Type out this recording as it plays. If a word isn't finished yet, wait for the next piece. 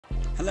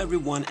Hello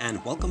everyone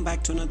and welcome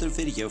back to another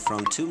video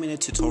from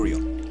 2-Minute Tutorial.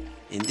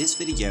 In this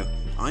video,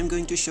 I'm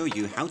going to show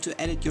you how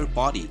to edit your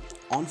body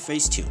on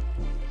Facetune.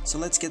 So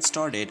let's get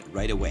started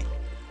right away.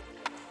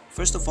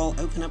 First of all,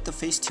 open up the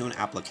Facetune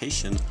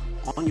application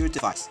on your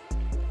device.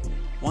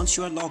 Once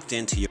you are logged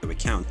into your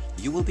account,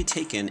 you will be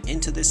taken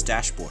into this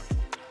dashboard.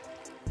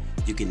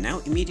 You can now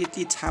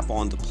immediately tap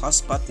on the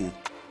plus button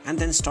and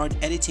then start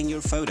editing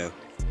your photo.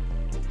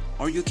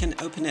 Or you can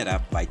open it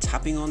up by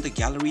tapping on the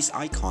galleries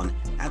icon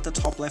at the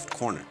top left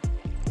corner.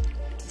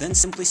 Then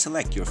simply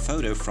select your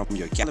photo from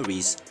your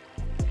galleries,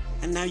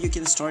 and now you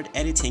can start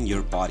editing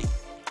your body.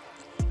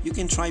 You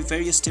can try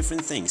various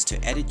different things to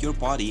edit your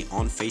body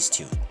on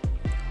Facetune.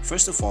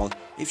 First of all,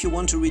 if you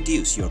want to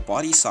reduce your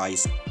body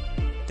size,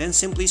 then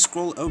simply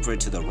scroll over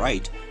to the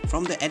right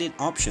from the edit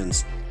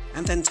options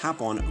and then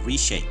tap on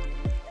reshape.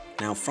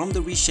 Now from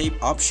the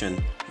reshape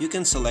option, you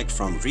can select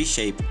from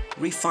reshape,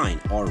 refine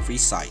or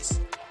resize.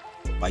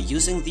 By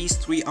using these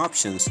three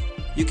options,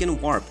 you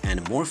can warp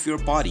and morph your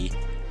body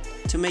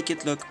to make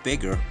it look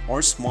bigger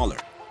or smaller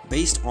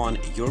based on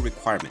your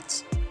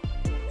requirements.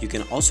 You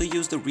can also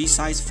use the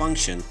resize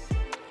function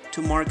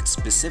to mark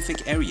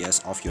specific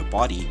areas of your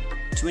body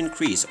to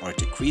increase or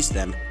decrease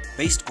them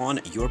based on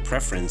your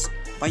preference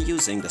by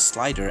using the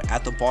slider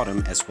at the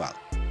bottom as well.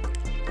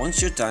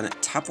 Once you're done,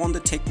 tap on the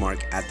tick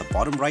mark at the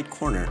bottom right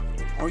corner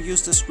or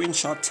use the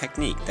screenshot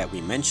technique that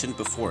we mentioned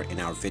before in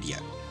our video.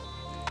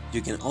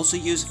 You can also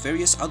use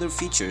various other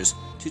features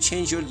to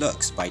change your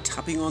looks by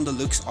tapping on the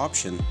looks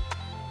option,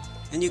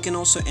 and you can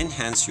also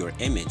enhance your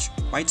image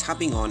by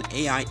tapping on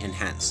AI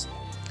Enhance.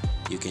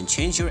 You can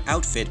change your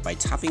outfit by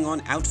tapping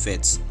on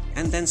outfits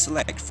and then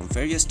select from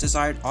various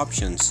desired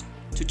options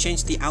to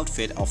change the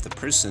outfit of the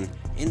person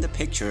in the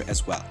picture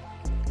as well.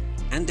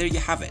 And there you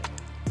have it.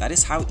 That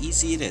is how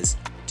easy it is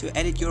to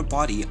edit your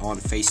body on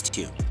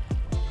Facetune.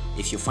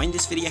 If you find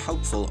this video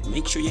helpful,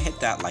 make sure you hit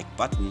that like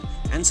button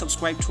and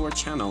subscribe to our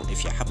channel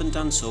if you haven't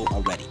done so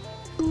already.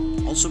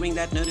 Also ring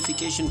that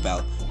notification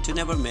bell to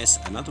never miss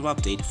another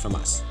update from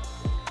us.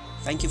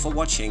 Thank you for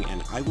watching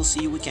and I will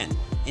see you again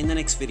in the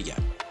next video.